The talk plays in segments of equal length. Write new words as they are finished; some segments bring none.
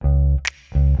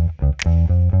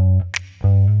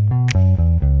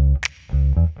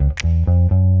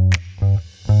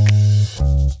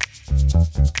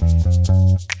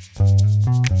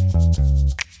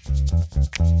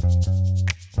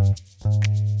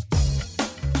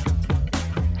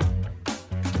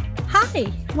Hi,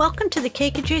 welcome to the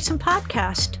Cake Adjacent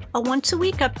Podcast, a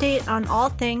once-a-week update on all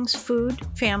things food,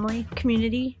 family,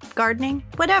 community, gardening,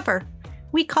 whatever.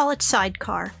 We call it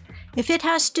SideCar. If it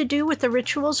has to do with the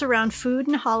rituals around food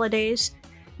and holidays,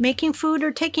 making food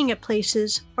or taking it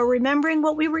places, or remembering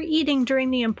what we were eating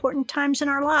during the important times in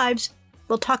our lives,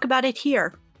 we'll talk about it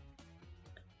here.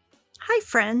 Hi,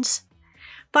 friends.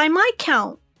 By my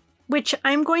count, which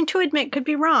I'm going to admit could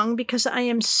be wrong because I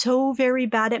am so very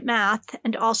bad at math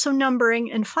and also numbering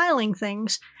and filing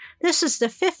things, this is the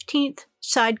 15th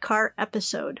SideCar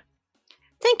episode.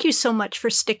 Thank you so much for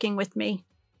sticking with me.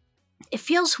 It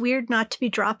feels weird not to be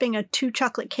dropping a 2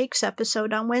 chocolate cakes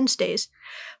episode on Wednesdays,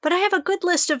 but I have a good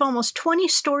list of almost 20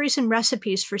 stories and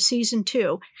recipes for season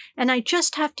 2, and I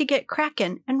just have to get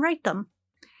cracking and write them.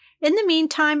 In the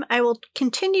meantime, I will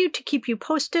continue to keep you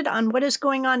posted on what is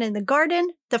going on in the garden,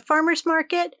 the farmer's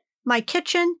market, my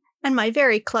kitchen, and my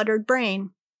very cluttered brain.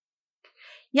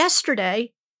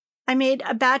 Yesterday, I made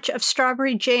a batch of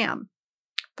strawberry jam,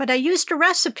 but I used a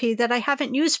recipe that I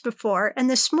haven't used before, and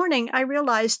this morning I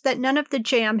realized that none of the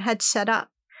jam had set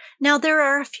up. Now, there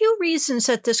are a few reasons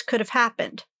that this could have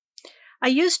happened. I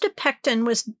used a pectin,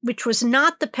 which was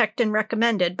not the pectin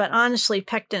recommended, but honestly,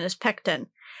 pectin is pectin.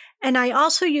 And I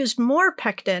also used more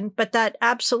pectin, but that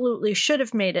absolutely should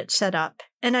have made it set up.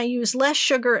 And I used less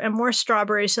sugar and more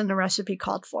strawberries than the recipe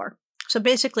called for. So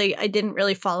basically, I didn't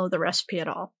really follow the recipe at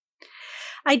all.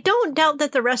 I don't doubt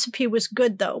that the recipe was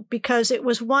good, though, because it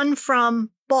was one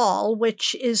from Ball,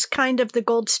 which is kind of the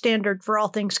gold standard for all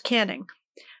things canning.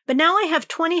 But now I have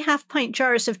 20 half-pint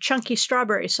jars of chunky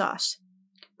strawberry sauce,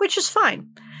 which is fine.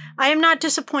 I am not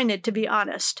disappointed, to be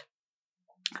honest.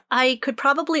 I could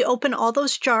probably open all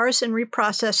those jars and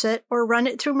reprocess it or run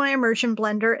it through my immersion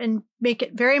blender and make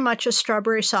it very much a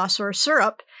strawberry sauce or a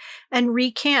syrup and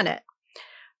recan it.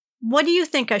 What do you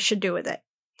think I should do with it?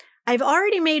 I've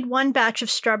already made one batch of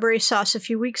strawberry sauce a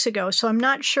few weeks ago, so I'm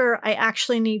not sure I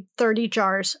actually need 30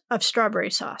 jars of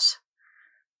strawberry sauce.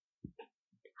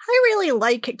 I really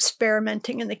like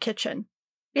experimenting in the kitchen.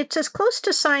 It's as close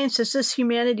to science as this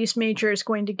humanities major is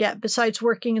going to get, besides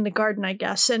working in the garden, I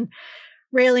guess, and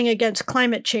railing against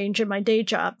climate change in my day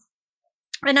job.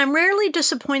 And I'm rarely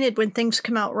disappointed when things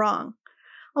come out wrong.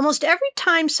 Almost every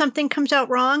time something comes out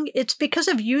wrong, it's because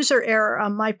of user error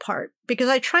on my part, because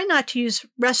I try not to use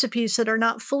recipes that are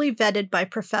not fully vetted by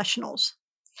professionals.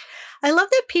 I love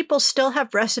that people still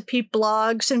have recipe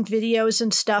blogs and videos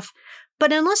and stuff,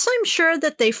 but unless I'm sure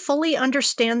that they fully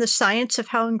understand the science of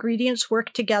how ingredients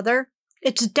work together,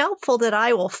 it's doubtful that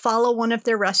I will follow one of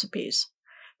their recipes.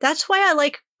 That's why I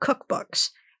like cookbooks,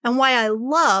 and why I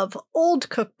love old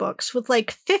cookbooks with like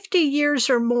 50 years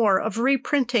or more of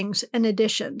reprintings and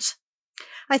editions.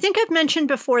 I think I've mentioned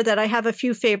before that I have a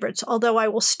few favorites, although I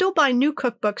will still buy new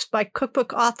cookbooks by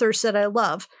cookbook authors that I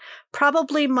love.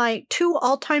 Probably my 2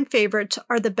 all-time favorites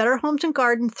are the Better Homes and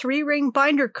Garden 3-ring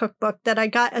binder cookbook that I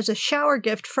got as a shower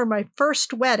gift for my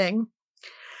first wedding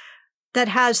that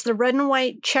has the red and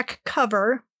white check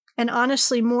cover. And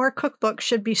honestly, more cookbooks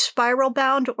should be spiral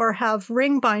bound or have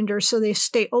ring binders so they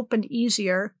stay open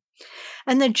easier.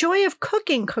 And the Joy of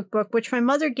Cooking cookbook, which my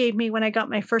mother gave me when I got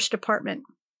my first apartment.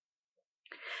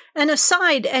 And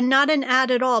aside, and not an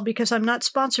ad at all because I'm not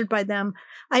sponsored by them,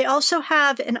 I also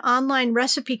have an online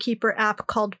recipe keeper app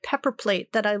called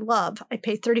Pepperplate that I love. I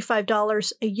pay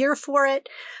 $35 a year for it.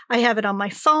 I have it on my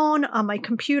phone, on my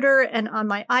computer, and on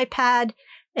my iPad.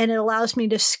 And it allows me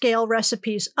to scale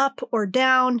recipes up or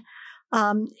down.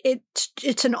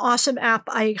 It's an awesome app.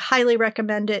 I highly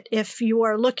recommend it if you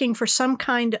are looking for some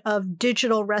kind of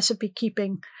digital recipe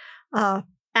keeping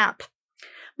app.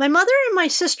 My mother and my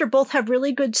sister both have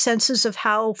really good senses of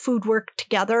how food works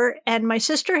together, and my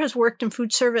sister has worked in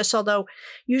food service, although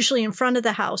usually in front of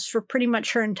the house, for pretty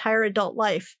much her entire adult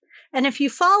life. And if you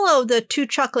follow the 2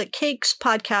 Chocolate Cakes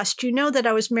podcast, you know that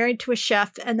I was married to a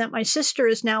chef and that my sister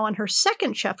is now on her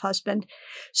second chef husband.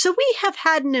 So we have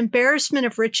had an embarrassment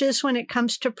of riches when it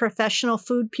comes to professional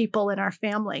food people in our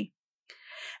family.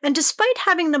 And despite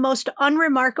having the most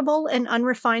unremarkable and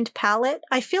unrefined palate,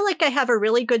 I feel like I have a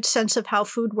really good sense of how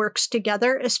food works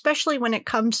together, especially when it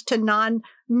comes to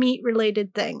non-meat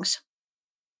related things.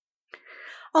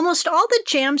 Almost all the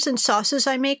jams and sauces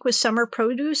I make with summer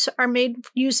produce are made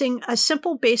using a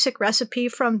simple basic recipe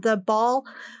from the Ball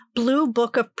Blue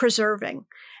Book of Preserving.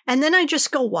 And then I just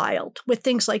go wild with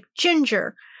things like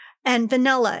ginger and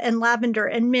vanilla and lavender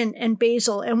and mint and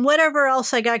basil and whatever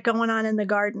else I got going on in the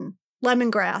garden.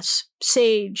 Lemongrass,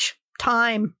 sage,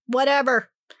 thyme,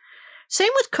 whatever.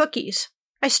 Same with cookies.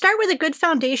 I start with a good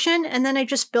foundation and then I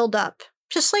just build up.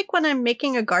 Just like when I'm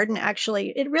making a garden,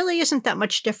 actually. It really isn't that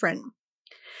much different.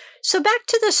 So back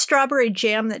to the strawberry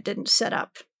jam that didn't set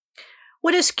up.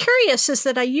 What is curious is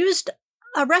that I used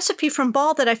a recipe from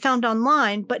Ball that I found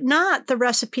online, but not the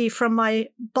recipe from my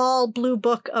Ball Blue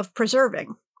Book of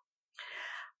Preserving.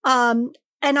 And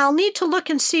I'll need to look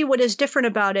and see what is different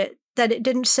about it, that it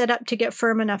didn't set up to get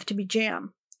firm enough to be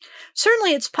jam.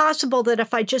 Certainly, it's possible that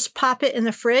if I just pop it in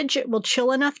the fridge, it will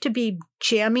chill enough to be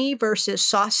jammy versus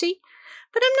saucy,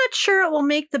 but I'm not sure it will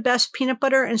make the best peanut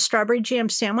butter and strawberry jam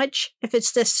sandwich if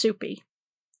it's this soupy.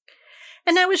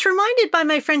 And I was reminded by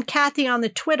my friend Kathy on the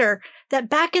Twitter that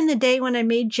back in the day when I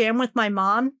made jam with my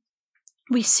mom,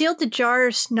 we sealed the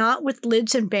jars not with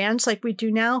lids and bands like we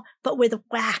do now, but with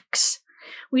wax.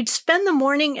 We'd spend the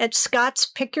morning at Scott's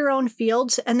Pick Your Own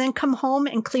Fields and then come home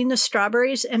and clean the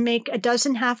strawberries and make a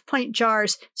dozen half-pint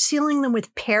jars, sealing them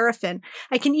with paraffin.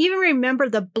 I can even remember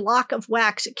the block of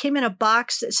wax. It came in a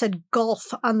box that said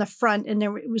Gulf on the front, and it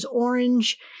was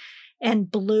orange and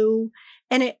blue.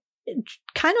 And it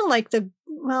kind of like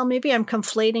maybe I'm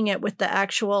conflating it with the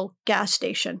actual gas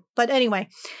station. But anyway,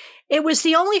 it was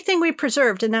the only thing we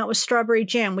preserved, and that was strawberry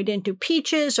jam. We didn't do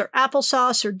peaches or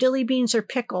applesauce or dilly beans or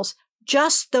pickles.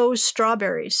 Just those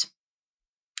strawberries.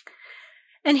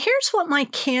 And here's what my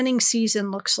canning season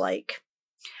looks like.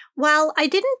 While I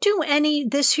didn't do any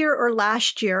this year or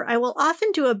last year, I will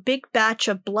often do a big batch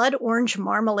of blood orange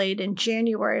marmalade in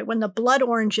January when the blood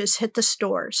oranges hit the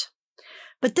stores.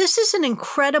 But this is an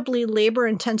incredibly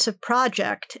labor-intensive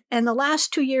project, and the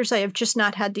last 2 years I have just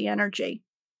not had the energy.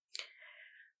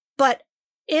 But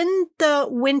in the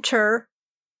winter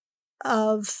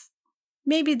of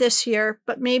maybe this year,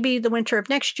 but maybe the winter of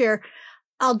next year,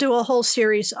 I'll do a whole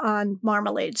series on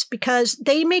marmalades because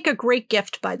they make a great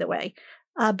gift, by the way,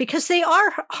 because they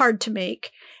are hard to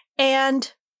make.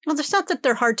 And, well, it's not that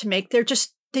they're hard to make.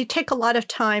 They take a lot of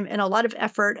time and a lot of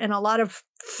effort and a lot of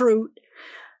fruit.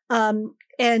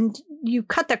 And you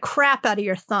cut the crap out of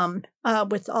your thumb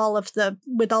with all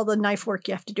the knife work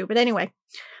you have to do. But anyway,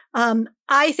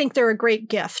 I think they're a great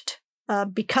gift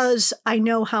because I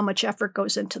know how much effort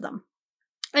goes into them.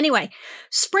 Anyway,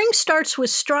 spring starts with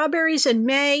strawberries in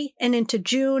May and into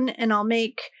June, and I'll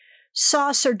make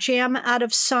sauce or jam out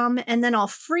of some, and then I'll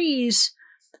freeze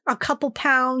a couple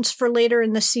pounds for later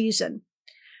in the season.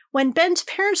 When Ben's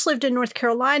parents lived in North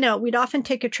Carolina, we'd often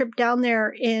take a trip down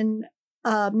there in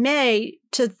May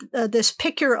to this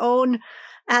pick your own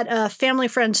at a family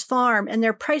friend's farm, and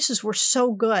their prices were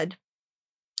so good.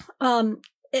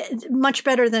 Much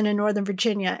better than in Northern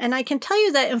Virginia. And I can tell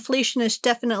you that inflation has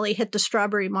definitely hit the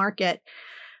strawberry market.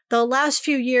 The last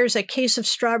few years, a case of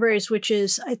strawberries, which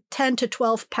is 10 to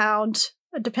 12 pounds,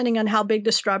 depending on how big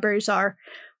the strawberries are,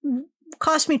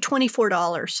 cost me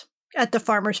 $24 at the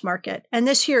farmer's market. And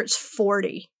this year it's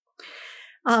 $40.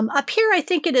 Up here, I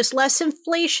think it is less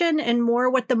inflation and more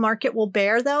what the market will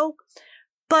bear, though.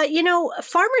 But,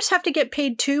 farmers have to get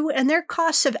paid too, and their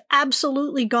costs have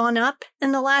absolutely gone up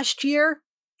in the last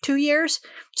 2 years.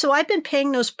 So I've been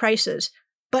paying those prices,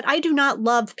 but I do not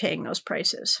love paying those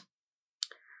prices.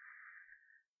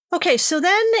 Okay, so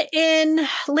then in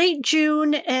late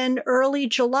June and early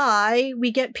July, we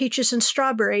get peaches and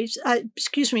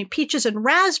peaches and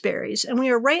raspberries, and we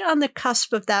are right on the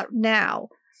cusp of that now.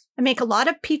 I make a lot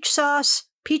of peach sauce,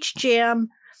 peach jam,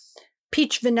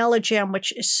 peach vanilla jam,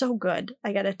 which is so good,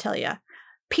 I gotta tell you.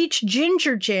 Peach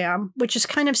ginger jam, which is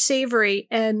kind of savory,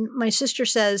 and my sister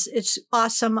says it's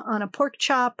awesome on a pork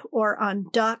chop or on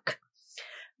duck.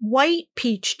 White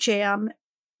peach jam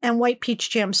and white peach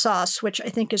jam sauce, which I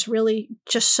think is really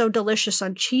just so delicious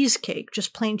on cheesecake,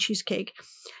 just plain cheesecake.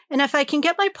 And if I can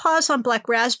get my paws on black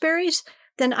raspberries,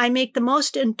 then I make the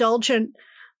most indulgent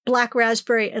black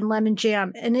raspberry and lemon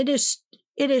jam. And it is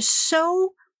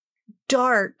so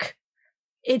dark.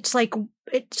 It's like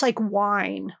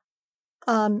wine.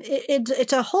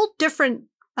 It's a whole different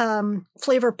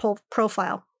flavor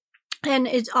profile. And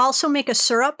it also make a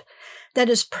syrup that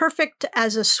is perfect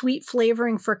as a sweet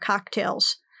flavoring for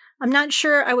cocktails. I'm not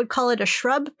sure I would call it a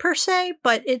shrub per se,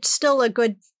 but it's still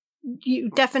you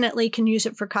definitely can use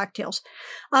it for cocktails.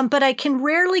 But I can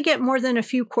rarely get more than a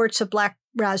few quarts of black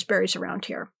raspberries around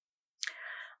here.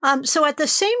 So at the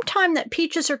same time that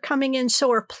peaches are coming in,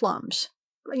 so are plums.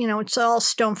 It's all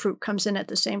stone fruit comes in at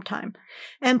the same time.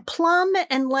 And plum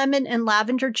and lemon and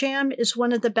lavender jam is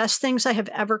one of the best things I have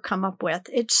ever come up with.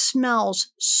 It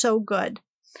smells so good.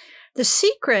 The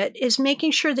secret is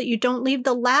making sure that you don't leave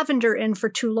the lavender in for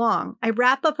too long. I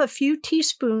wrap up a few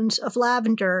teaspoons of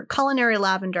lavender, culinary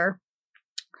lavender,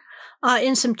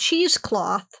 in some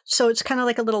cheesecloth, so it's kind of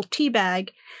like a little tea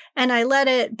bag, and I let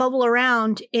it bubble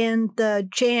around in the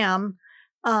jam,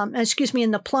 in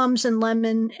the plums and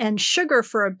lemon and sugar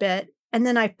for a bit, and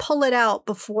then I pull it out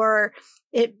before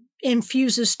it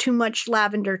infuses too much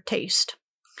lavender taste.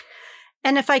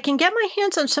 And if I can get my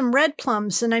hands on some red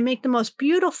plums, then I make the most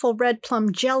beautiful red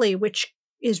plum jelly, which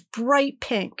is bright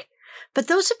pink. But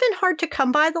those have been hard to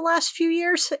come by the last few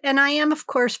years, and I am, of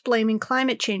course, blaming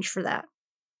climate change for that.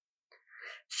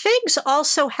 Figs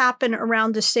also happen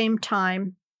around the same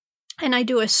time, and I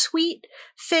do a sweet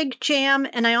fig jam,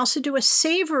 and I also do a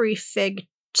savory fig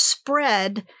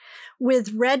spread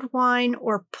with red wine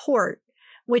or port,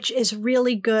 which is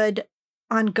really good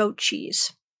on goat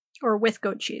cheese or with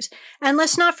goat cheese. And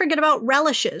let's not forget about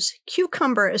relishes,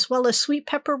 cucumber, as well as sweet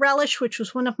pepper relish, which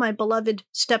was one of my beloved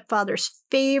stepfather's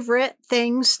favorite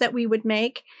things that we would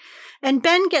make. And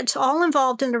Ben gets all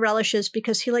involved in the relishes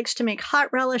because he likes to make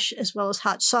hot relish as well as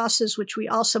hot sauces, which we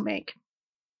also make.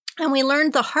 And we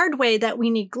learned the hard way that we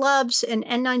need gloves and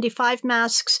N95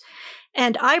 masks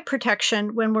and eye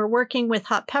protection when we're working with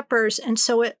hot peppers. And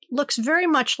so it looks very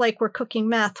much like we're cooking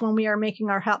meth when we are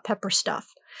making our hot pepper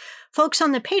stuff. Folks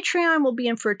on the Patreon will be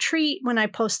in for a treat when I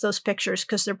post those pictures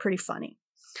because they're pretty funny.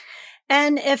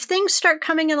 And if things start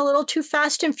coming in a little too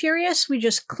fast and furious, we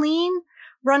just clean,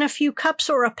 run a few cups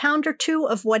or a pound or two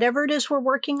of whatever it is we're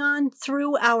working on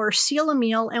through our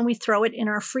seal-a-meal, and we throw it in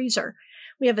our freezer.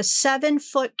 We have a 7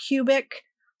 cubic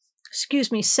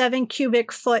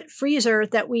foot freezer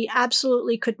that we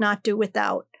absolutely could not do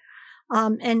without.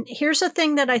 And here's a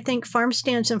thing that I think farm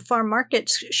stands and farm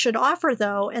markets should offer,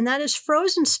 though, and that is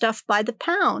frozen stuff by the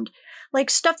pound. Like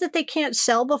stuff that they can't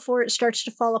sell before it starts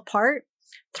to fall apart,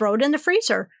 throw it in the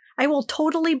freezer. I will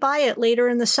totally buy it later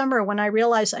in the summer when I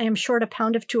realize I am short a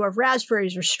pound of 2 of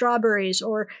raspberries or strawberries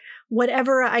or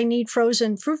whatever I need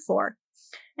frozen fruit for.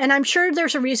 And I'm sure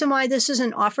there's a reason why this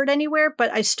isn't offered anywhere,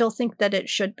 but I still think that it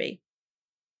should be.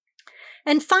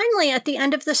 And finally, at the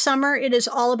end of the summer, it is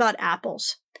all about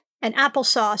apples. And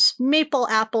applesauce, maple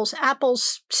apples,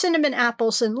 cinnamon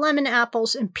apples, and lemon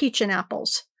apples, and peachin'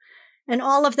 apples. And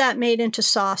all of that made into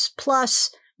sauce, plus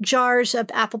jars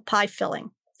of apple pie filling.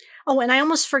 Oh, and I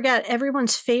almost forget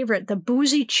everyone's favorite, the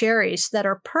boozy cherries that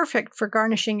are perfect for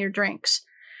garnishing your drinks.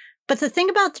 But the thing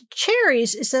about the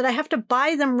cherries is that I have to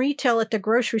buy them retail at the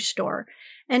grocery store.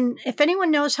 And if anyone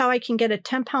knows how I can get a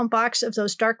 10-pound box of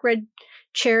those dark red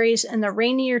cherries and the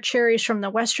rainier cherries from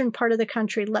the western part of the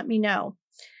country, let me know.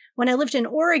 When I lived in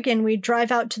Oregon, we'd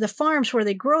drive out to the farms where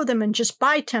they grow them and just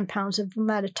buy 10 pounds of them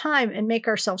at a time and make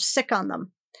ourselves sick on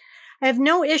them. I have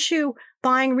no issue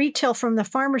buying retail from the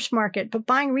farmer's market, but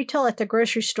buying retail at the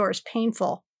grocery store is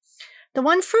painful. The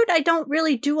one fruit I don't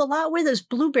really do a lot with is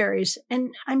blueberries,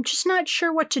 and I'm just not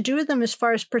sure what to do with them as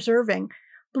far as preserving.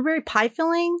 Blueberry pie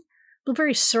filling?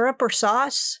 Blueberry syrup or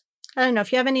sauce? I don't know.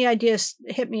 If you have any ideas,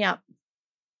 hit me up.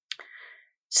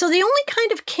 So the only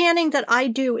kind of canning that I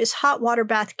do is hot water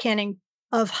bath canning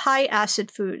of high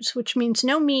acid foods, which means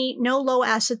no meat, no low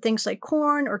acid things like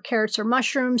corn or carrots or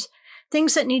mushrooms,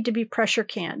 things that need to be pressure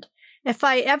canned. If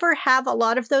I ever have a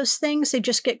lot of those things, they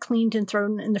just get cleaned and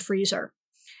thrown in the freezer.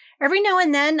 Every now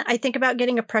and then, I think about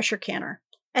getting a pressure canner,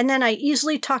 and then I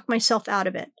easily talk myself out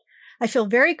of it. I feel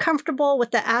very comfortable with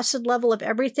the acid level of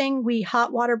everything we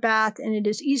hot water bath, and it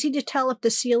is easy to tell if the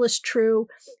seal is true,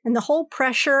 and the whole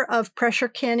pressure of pressure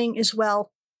canning is,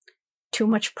 well, too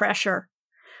much pressure.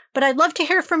 But I'd love to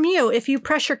hear from you if you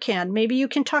pressure can. Maybe you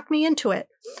can talk me into it.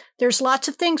 There's lots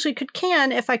of things we could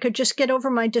can if I could just get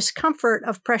over my discomfort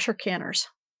of pressure canners.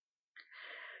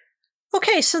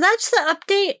 Okay, so that's the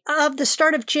update of the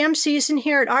start of jam season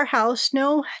here at our house.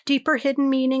 No deeper hidden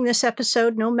meaning this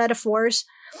episode, no metaphors,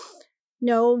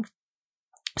 no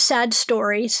sad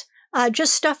stories,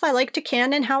 just stuff I like to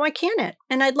can and how I can it.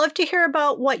 And I'd love to hear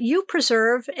about what you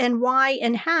preserve and why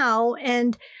and how,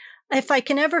 and if I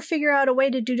can ever figure out a way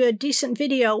to do a decent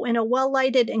video in a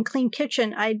well-lighted and clean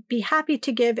kitchen, I'd be happy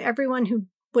to give everyone who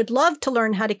would love to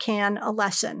learn how to can a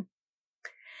lesson.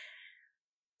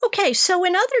 Okay, so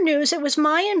in other news, it was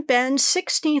my and Ben's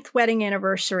 16th wedding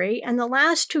anniversary, and the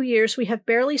last 2 years we have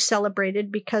barely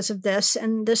celebrated because of this,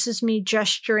 and this is me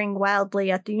gesturing wildly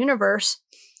at the universe,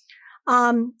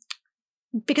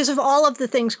 because of all of the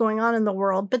things going on in the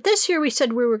world. But this year we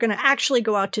said we were going to actually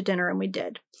go out to dinner, and we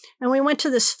did. And we went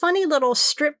to this funny little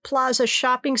strip plaza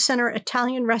shopping center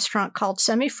Italian restaurant called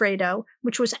Semifreddo,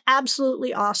 which was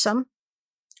absolutely awesome.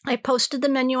 I posted the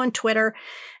menu on Twitter,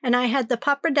 and I had the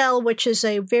pappardelle, which is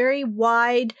a very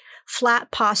wide, flat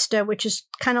pasta, which is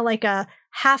kind of like a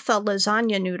half a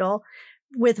lasagna noodle,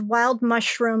 with wild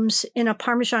mushrooms in a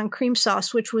Parmesan cream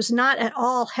sauce, which was not at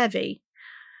all heavy.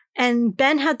 And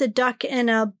Ben had the duck in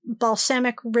a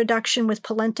balsamic reduction with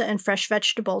polenta and fresh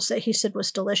vegetables that he said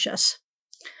was delicious.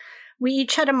 We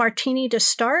each had a martini to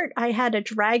start. I had a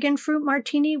dragon fruit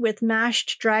martini with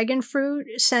mashed dragon fruit,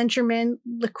 Saint-Germain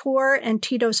liqueur, and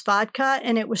Tito's vodka,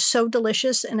 and it was so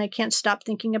delicious, and I can't stop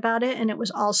thinking about it. And it was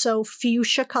also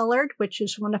fuchsia colored, which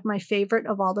is one of my favorite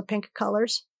of all the pink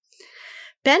colors.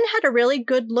 Ben had a really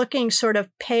good-looking sort of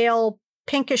pale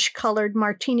pinkish colored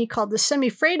martini called the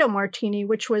Semifredo martini,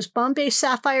 which was Bombay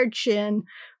Sapphire Gin,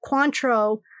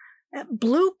 Cointreau,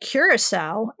 blue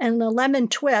curacao, and a lemon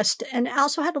twist, and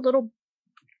also had a little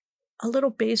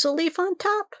basil leaf on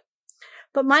top.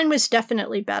 But mine was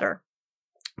definitely better.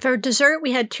 For dessert,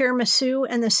 we had tiramisu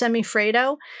and the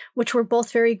Semifredo, which were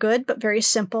both very good, but very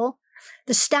simple.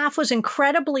 The staff was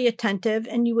incredibly attentive,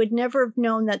 and you would never have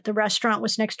known that the restaurant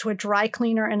was next to a dry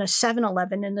cleaner and a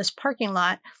 7-Eleven in this parking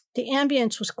lot. The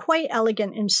ambience was quite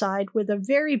elegant inside with a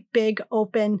very big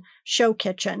open show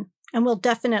kitchen, and we'll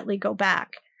definitely go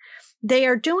back. They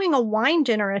are doing a wine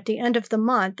dinner at the end of the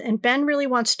month, and Ben really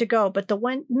wants to go, but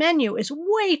the menu is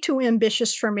way too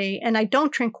ambitious for me, and I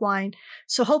don't drink wine,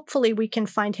 so hopefully we can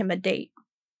find him a date.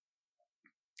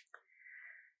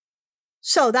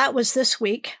 So that was this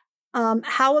week.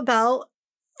 How about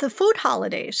the food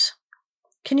holidays?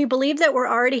 Can you believe that we're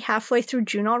already halfway through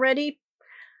June already?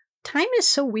 Time is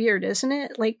so weird, isn't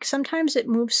it? Like sometimes it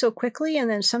moves so quickly, and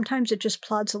then sometimes it just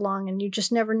plods along, and you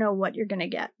just never know what you're going to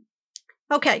get.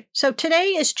 Okay, so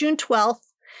today is June 12th,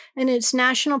 and it's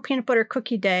National Peanut Butter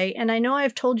Cookie Day, and I know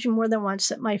I've told you more than once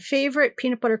that my favorite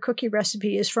peanut butter cookie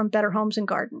recipe is from Better Homes and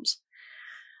Gardens.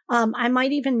 I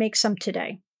might even make some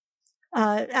today.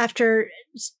 After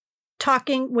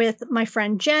talking with my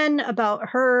friend Jen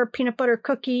about her peanut butter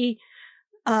cookie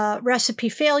recipe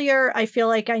failure, I feel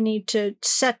like I need to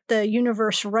set the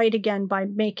universe right again by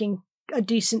making a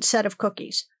decent set of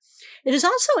cookies. It is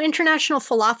also International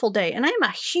Falafel Day, and I am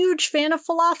a huge fan of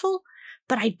falafel,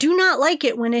 but I do not like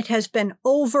it when it has been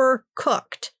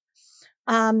overcooked.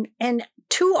 And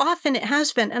too often it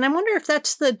has been, and I wonder if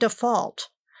that's the default.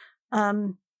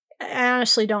 I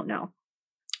honestly don't know.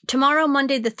 Tomorrow,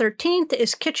 Monday the 13th,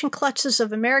 is Kitchen Klutzes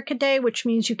of America Day, which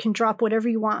means you can drop whatever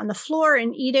you want on the floor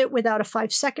and eat it without a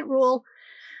 5-second rule.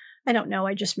 I don't know,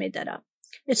 I just made that up.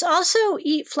 It's also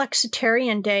Eat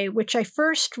Flexitarian Day, which I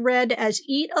first read as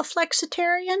Eat a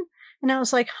Flexitarian, and I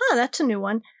was like, that's a new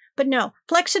one. But no,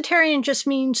 flexitarian just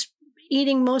means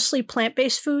eating mostly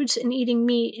plant-based foods and eating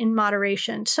meat in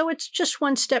moderation. So it's just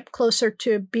one step closer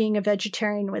to being a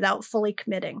vegetarian without fully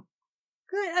committing.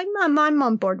 I'm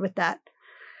on board with that.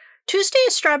 Tuesday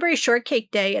is Strawberry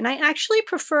Shortcake Day, and I actually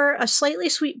prefer a slightly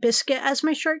sweet biscuit as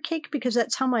my shortcake because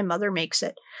that's how my mother makes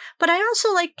it. But I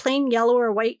also like plain yellow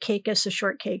or white cake as a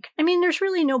shortcake. I mean, there's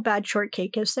really no bad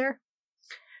shortcake, is there?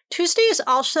 Tuesday is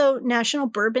also National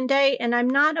Bourbon Day, and I'm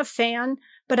not a fan,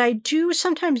 but I do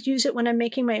sometimes use it when I'm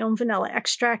making my own vanilla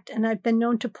extract, and I've been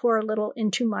known to pour a little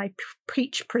into my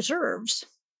peach preserves.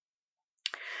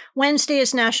 Wednesday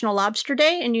is National Lobster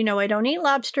Day, and you know I don't eat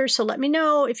lobster, so let me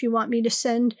know if you want me to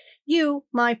send you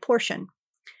my portion.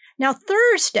 Now,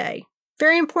 Thursday,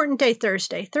 very important day,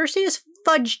 Thursday. Thursday is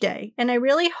Fudge Day, and I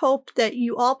really hope that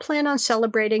you all plan on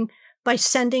celebrating by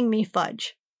sending me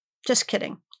fudge. Just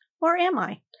kidding. Or am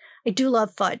I? I do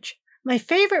love fudge. My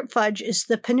favorite fudge is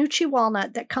the Panucci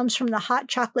walnut that comes from the Hot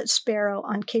Chocolate Sparrow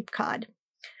on Cape Cod.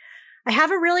 I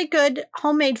have a really good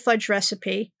homemade fudge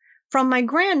recipe from my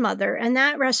grandmother, and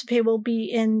that recipe will be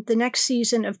in the next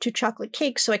season of Two Chocolate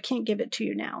Cakes, so I can't give it to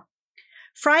you now.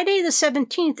 Friday the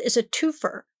 17th is a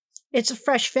twofer. It's a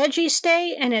Fresh Veggies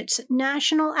Day, and it's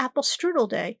National Apple Strudel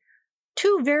Day.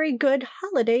 Two very good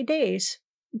holiday days.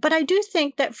 But I do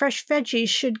think that fresh veggies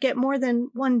should get more than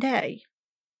one day.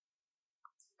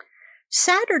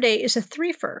 Saturday is a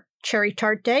threefer. Cherry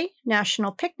Tart Day,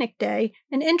 National Picnic Day,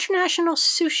 and International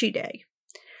Sushi Day.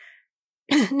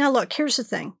 Now look, here's the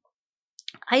thing.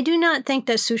 I do not think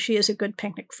that sushi is a good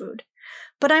picnic food,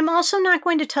 but I'm also not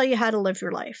going to tell you how to live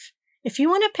your life. If you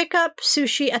want to pick up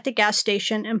sushi at the gas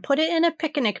station and put it in a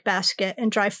picnic basket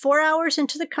and drive 4 hours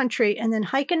into the country and then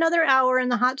hike another hour in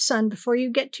the hot sun before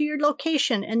you get to your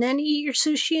location and then eat your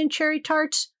sushi and cherry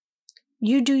tarts,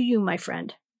 you do you, my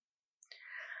friend.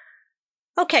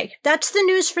 Okay, that's the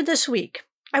news for this week.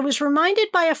 I was reminded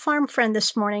by a farm friend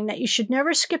this morning that you should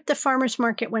never skip the farmer's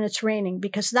market when it's raining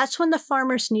because that's when the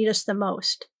farmers need us the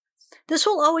most. This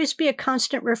will always be a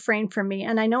constant refrain for me,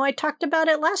 and I know I talked about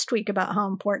it last week about how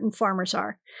important farmers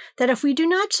are, that if we do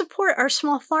not support our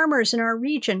small farmers in our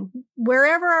region,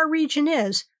 wherever our region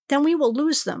is, then we will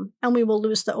lose them, and we will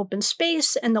lose the open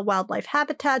space and the wildlife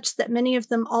habitats that many of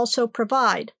them also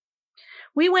provide.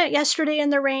 We went yesterday in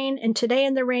the rain and today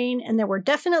in the rain, and there were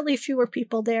definitely fewer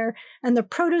people there, and the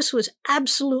produce was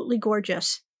absolutely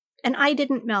gorgeous, and I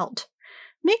didn't melt.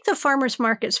 Make the farmers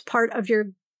markets part of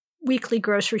your weekly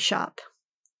grocery shop.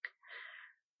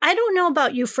 I don't know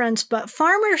about you, friends, but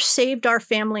farmers saved our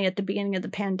family at the beginning of the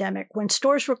pandemic when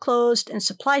stores were closed and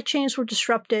supply chains were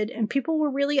disrupted and people were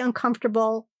really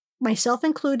uncomfortable, myself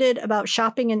included, about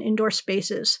shopping in indoor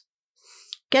spaces.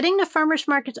 Getting the farmers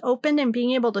markets open and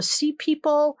being able to see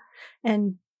people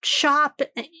and shop,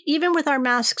 even with our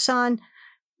masks on,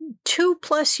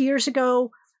 2+ years ago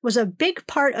was a big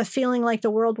part of feeling like the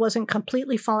world wasn't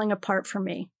completely falling apart for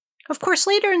me. Of course,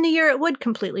 later in the year, it would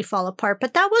completely fall apart,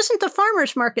 but that wasn't the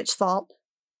farmers market's fault.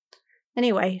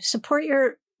 Anyway, support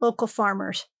your local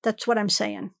farmers. That's what I'm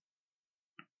saying.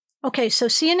 Okay, so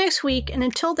see you next week. And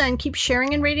until then, keep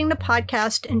sharing and rating the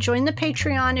podcast and join the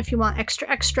Patreon if you want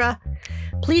extra.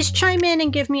 Please chime in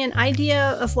and give me an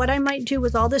idea of what I might do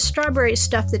with all this strawberry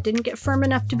stuff that didn't get firm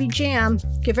enough to be jam.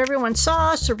 Give everyone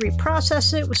sauce or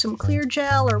reprocess it with some clear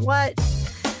gel or what.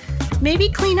 Maybe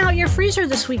clean out your freezer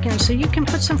this weekend so you can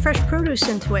put some fresh produce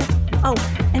into it. Oh,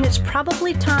 and it's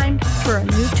probably time for a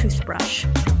new toothbrush.